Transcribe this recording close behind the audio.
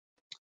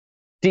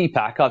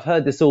Deepak, I've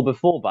heard this all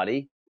before,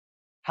 buddy.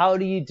 How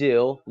do you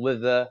deal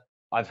with the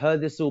I've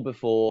heard this all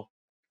before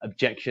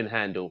objection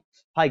handle?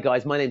 Hi,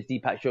 guys. My name's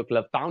Deepak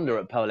Shukla, founder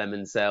at Pearl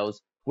Lemon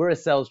Sales. We're a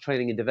sales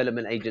training and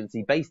development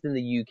agency based in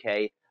the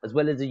UK as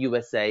well as the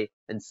USA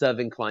and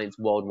serving clients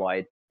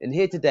worldwide. And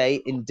here today,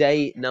 in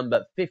day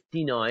number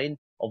 59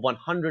 of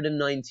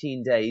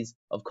 119 days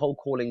of cold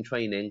calling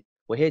training,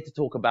 we're here to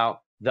talk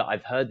about that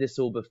I've heard this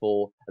all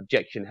before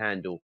objection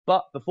handle.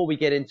 But before we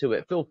get into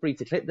it, feel free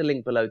to click the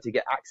link below to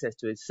get access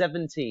to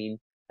 17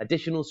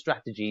 additional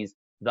strategies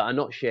that are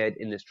not shared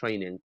in this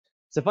training.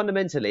 So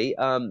fundamentally,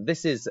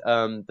 this is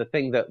the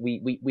thing that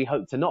we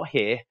hope to not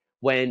hear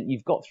when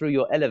you've got through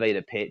your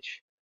elevator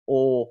pitch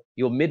or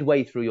you're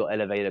midway through your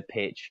elevator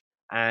pitch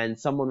and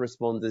someone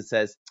responds and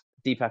says,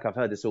 Deepak, I've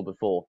heard this all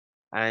before.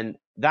 And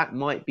that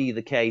might be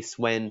the case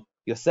when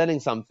you're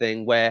selling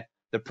something where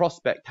the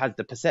prospect has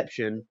the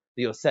perception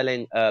that you're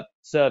selling a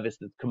service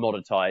that's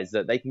commoditized,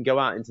 that they can go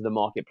out into the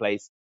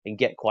marketplace and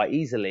get quite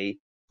easily,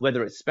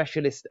 whether it's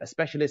a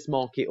specialist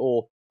market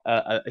or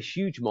a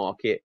huge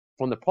market.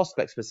 From the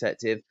prospect's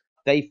perspective,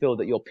 they feel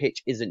that your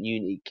pitch isn't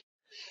unique.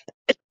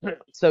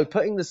 So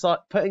putting aside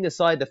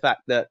the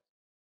fact that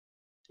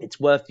it's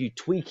worth you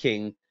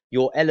tweaking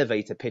your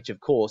elevator pitch, of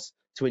course,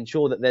 to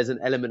ensure that there's an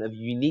element of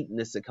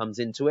uniqueness that comes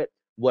into it,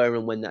 where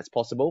and when that's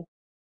possible.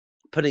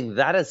 Putting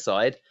that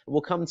aside,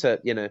 we'll come to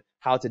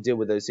how to deal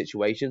with those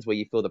situations where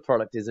you feel the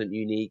product isn't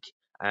unique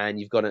and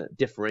you've got to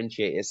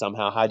differentiate it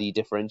somehow. How do you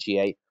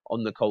differentiate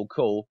on the cold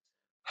call?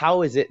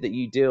 How is it that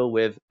you deal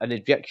with an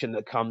objection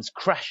that comes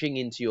crashing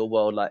into your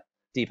world like,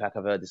 Deepak,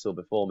 I've heard this all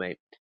before, mate?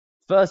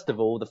 First of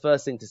all, the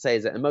first thing to say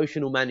is that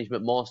emotional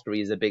management mastery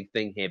is a big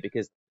thing here,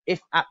 because if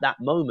at that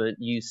moment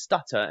you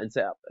stutter and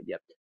say, oh,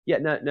 yeah,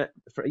 no,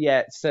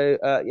 yeah, so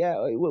yeah,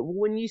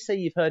 when you say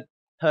you've heard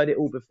it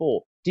all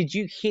before, did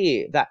you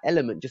hear that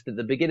element just at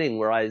the beginning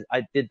where I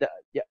did that?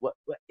 Yeah, what,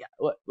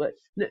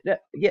 no,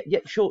 yeah,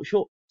 sure.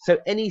 So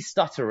any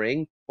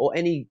stuttering or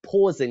any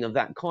pausing of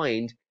that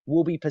kind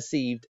will be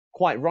perceived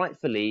quite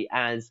rightfully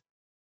as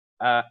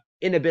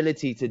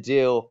inability to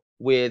deal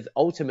with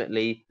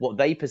ultimately what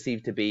they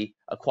perceive to be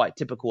a quite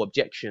typical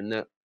objection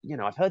that,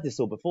 I've heard this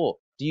all before.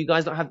 Do you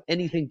guys not have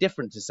anything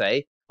different to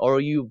say, or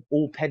are you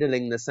all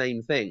peddling the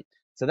same thing?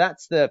 So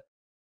that's the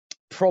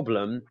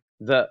problem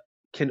that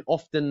can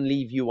often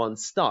leave you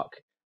unstuck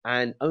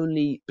and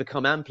only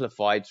become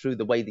amplified through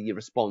the way that you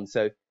respond.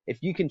 So if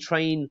you can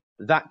train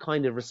that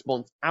kind of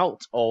response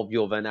out of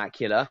your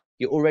vernacular,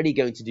 you're already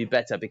going to do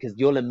better, because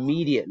you'll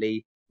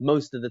immediately,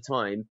 most of the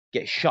time,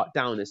 get shut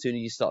down as soon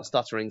as you start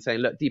stuttering, saying,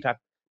 look, Deepak,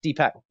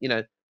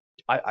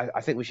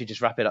 I think we should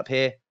just wrap it up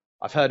here.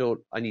 I've heard all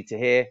I need to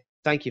hear.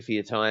 Thank you for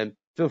your time.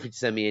 Feel free to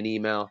send me an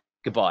email.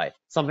 Goodbye.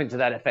 Something to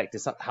that effect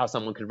is how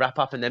someone could wrap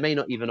up, and they may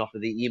not even offer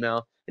the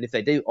email. And if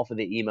they do offer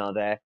the email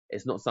there,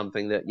 it's not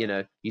something that,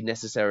 you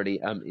necessarily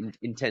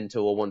intend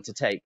to or want to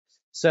take.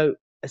 So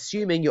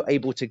assuming you're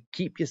able to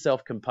keep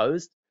yourself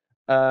composed,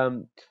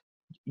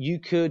 you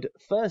could,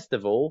 first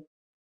of all,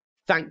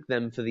 thank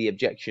them for the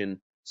objection.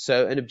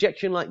 So an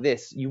objection like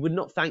this, you would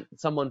not thank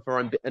someone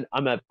for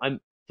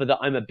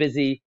I'm a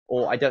busy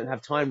or I don't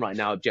have time right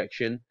now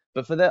objection.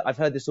 But for the I've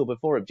heard this all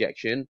before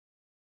objection,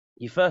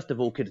 you first of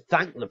all could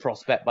thank the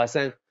prospect by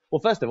saying,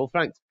 well, first of all,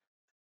 Frank,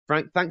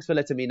 thanks for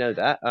letting me know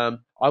that.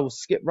 I will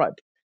skip right.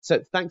 So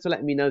thanks for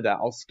letting me know that.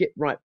 I'll skip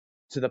right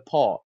to the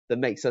part that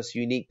makes us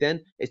unique.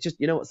 Then it's just,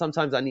 what,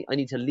 sometimes I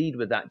need to lead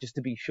with that just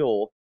to be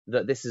sure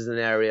that this is an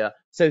area.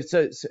 So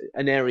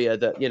an area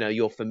that,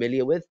 you're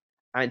familiar with.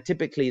 And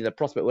typically the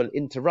prospect will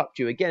interrupt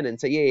you again and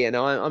say, yeah,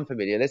 no, I'm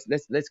familiar.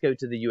 Let's go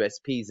to the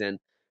USPs then.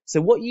 So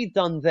what you've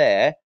done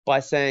there by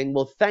saying,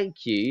 well,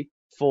 thank you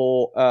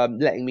for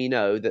letting me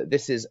know that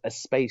this is a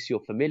space you're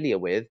familiar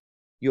with,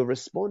 you're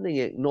responding,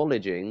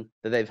 acknowledging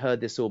that they've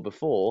heard this all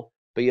before,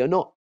 but you're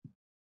not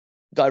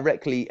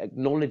directly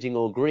acknowledging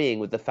or agreeing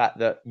with the fact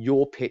that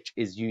your pitch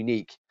is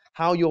unique.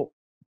 How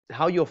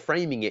you're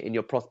framing it in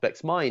your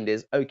prospect's mind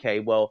is, okay,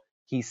 well,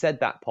 he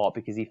said that part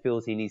because he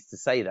feels he needs to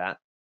say that,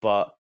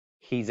 but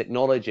he's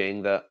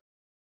acknowledging that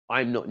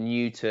I'm not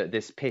new to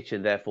this pitch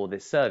and therefore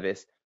this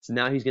service. So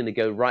now he's going to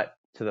go right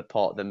to the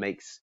part that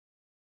makes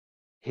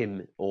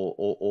him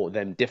or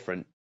them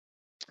different.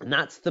 And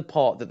that's the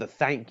part that the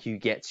thank you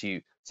gets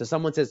you. So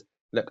someone says,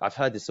 look, I've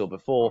heard this all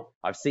before.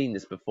 I've seen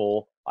this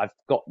before. I've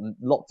got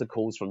lots of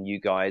calls from you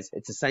guys.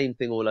 It's the same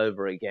thing all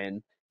over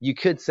again. You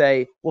could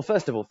say, well,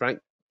 first of all, Frank,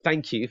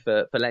 thank you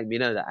for letting me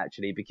know that,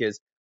 actually, because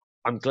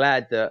I'm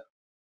glad that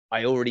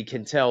I already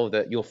can tell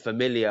that you're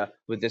familiar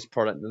with this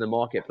product in the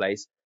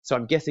marketplace. So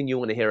I'm guessing you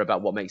want to hear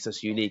about what makes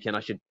us unique, and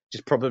I should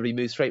just probably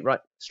move straight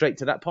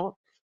to that part.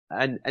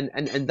 And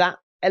that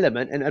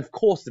element, and of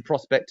course the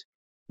prospect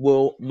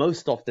will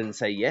most often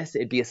say yes.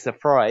 It'd be a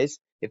surprise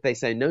if they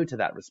say no to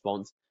that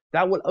response.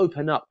 That will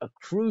open up a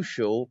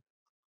crucial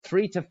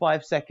 3 to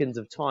 5 seconds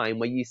of time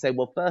where you say,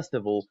 well, first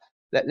of all,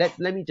 let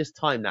me just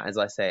time that as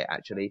I say it,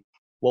 actually.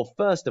 Well,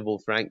 first of all,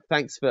 Frank,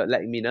 thanks for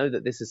letting me know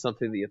that this is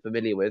something that you're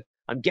familiar with.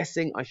 I'm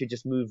guessing I should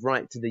just move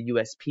right to the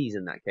USPs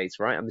in that case,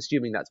 right? I'm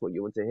assuming that's what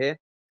you want to hear.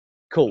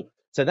 Cool.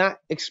 So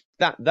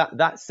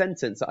that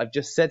sentence that I've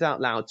just said out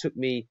loud took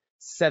me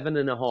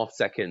 7.5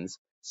 seconds.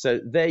 So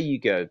there you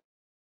go.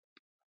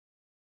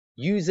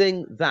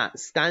 Using that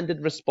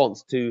standard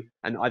response to,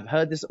 and I've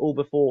heard this all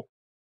before,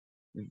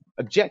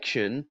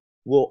 objection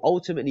will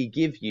ultimately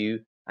give you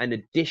an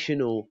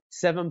additional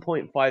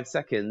 7.5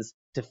 seconds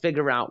to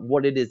figure out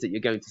what it is that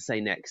you're going to say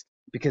next.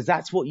 Because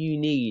that's what you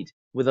need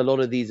with a lot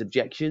of these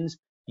objections.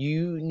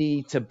 You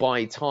need to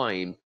buy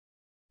time,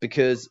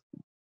 because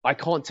I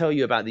can't tell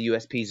you about the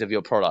USPs of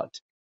your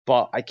product,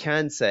 but I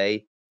can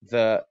say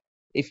that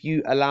if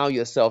you allow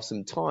yourself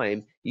some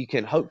time, you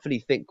can hopefully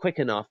think quick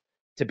enough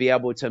to be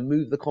able to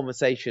move the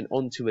conversation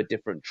onto a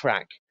different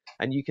track.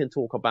 And you can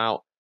talk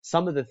about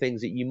some of the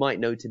things that you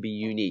might know to be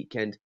unique.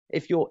 And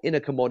if you're in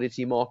a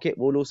commodity market,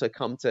 we'll also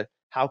come to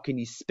how can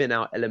you spin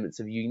out elements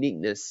of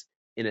uniqueness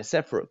in a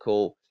separate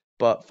call.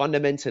 But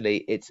fundamentally,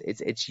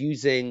 it's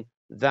using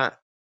that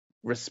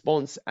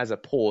response as a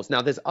pause.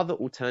 Now, there's other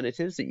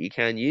alternatives that you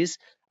can use.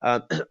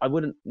 I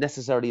wouldn't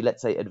necessarily,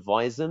 let's say,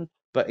 advise them,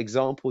 but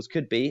examples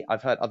could be,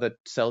 I've heard other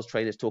sales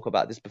trainers talk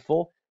about this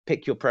before.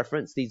 Pick your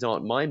preference. These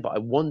aren't mine, but I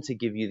want to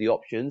give you the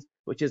options,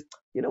 which is,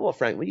 you know what,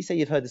 Frank, when you say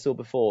you've heard this all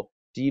before,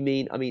 do you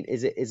mean,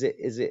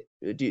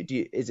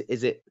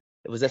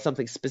 was there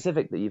something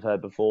specific that you've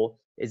heard before?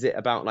 Is it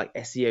about like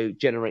SEO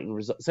generating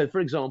results? So for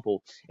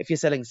example, if you're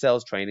selling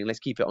sales training, let's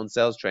keep it on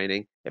sales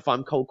training. If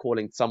I'm cold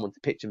calling someone to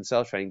pitch them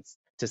sales training,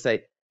 to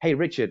say, hey,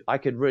 Richard, I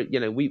could,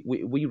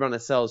 we run a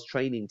sales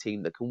training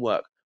team that can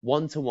work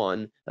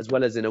one-to-one as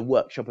well as in a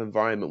workshop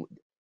environment.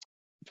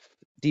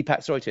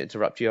 Deepak, sorry to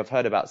interrupt you. I've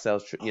heard about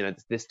sales,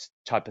 this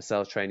type of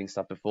sales training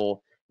stuff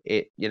before.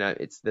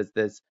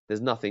 There's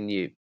nothing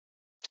new.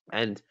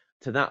 And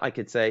to that, I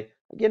could say,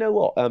 you know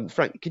what,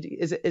 Frank,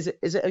 is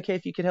it okay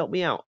if you could help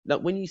me out? Now,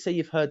 when you say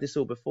you've heard this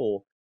all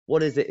before,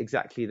 what is it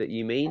exactly that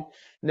you mean?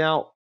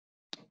 Now,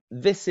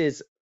 this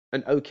is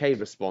an okay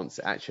response,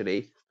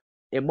 actually.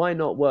 It might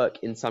not work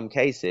in some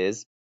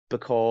cases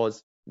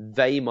because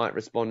they might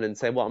respond and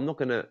say, well, I'm not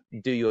going to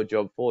do your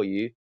job for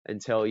you and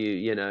tell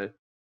you,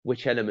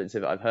 which elements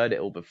of it. I've heard it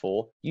all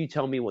before. You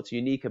tell me what's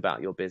unique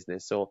about your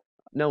business. Or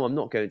no, I'm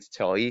not going to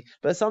tell you.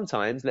 But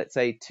sometimes, let's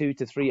say 2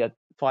 to 3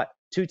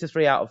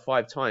 out of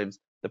 5 times,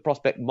 the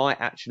prospect might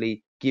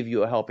actually give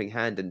you a helping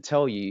hand and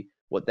tell you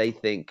what they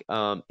think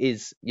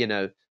is,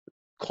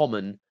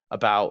 common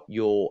about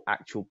your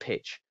actual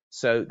pitch.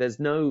 So there's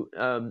no,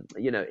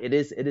 it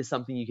is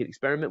something you can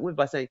experiment with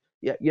by saying,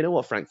 yeah, you know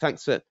what, Frank,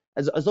 thanks for,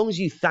 as long as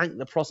you thank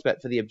the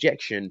prospect for the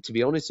objection, to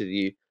be honest with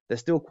you,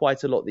 there's still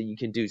quite a lot that you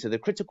can do. So the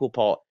critical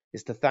part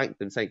is to thank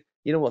them, saying,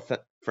 you know what,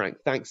 Frank,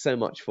 thanks so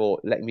much for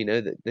letting me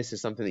know that this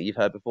is something that you've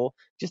heard before.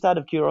 Just out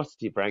of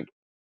curiosity, Frank,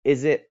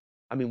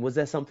 was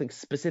there something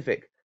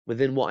specific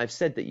within what I've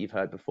said that you've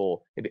heard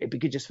before? It'd be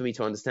good just for me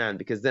to understand,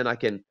 because then I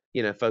can,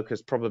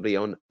 focus probably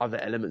on other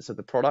elements of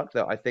the product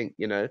that I think,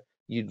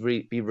 you'd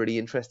be really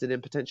interested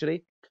in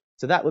potentially.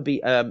 So that would be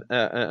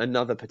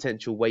another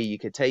potential way you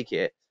could take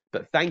it.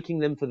 But thanking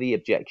them for the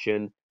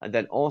objection and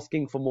then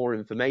asking for more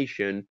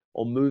information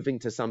or moving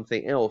to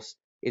something else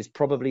is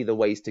probably the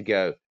ways to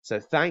go. So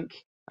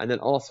thank and then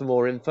ask for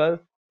more info,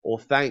 or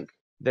thank,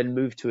 then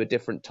move to a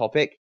different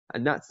topic.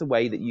 And that's the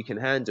way that you can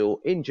handle,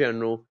 in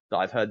general, that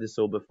I've heard this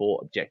all before,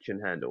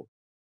 objection handle.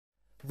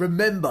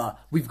 Remember,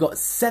 we've got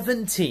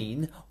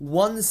 17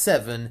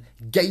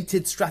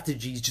 gated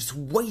strategies just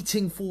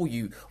waiting for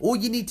you. All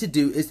you need to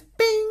do is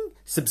bing,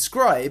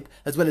 subscribe,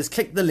 as well as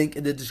click the link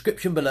in the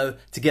description below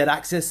to get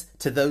access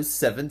to those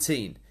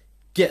 17.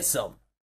 Get some.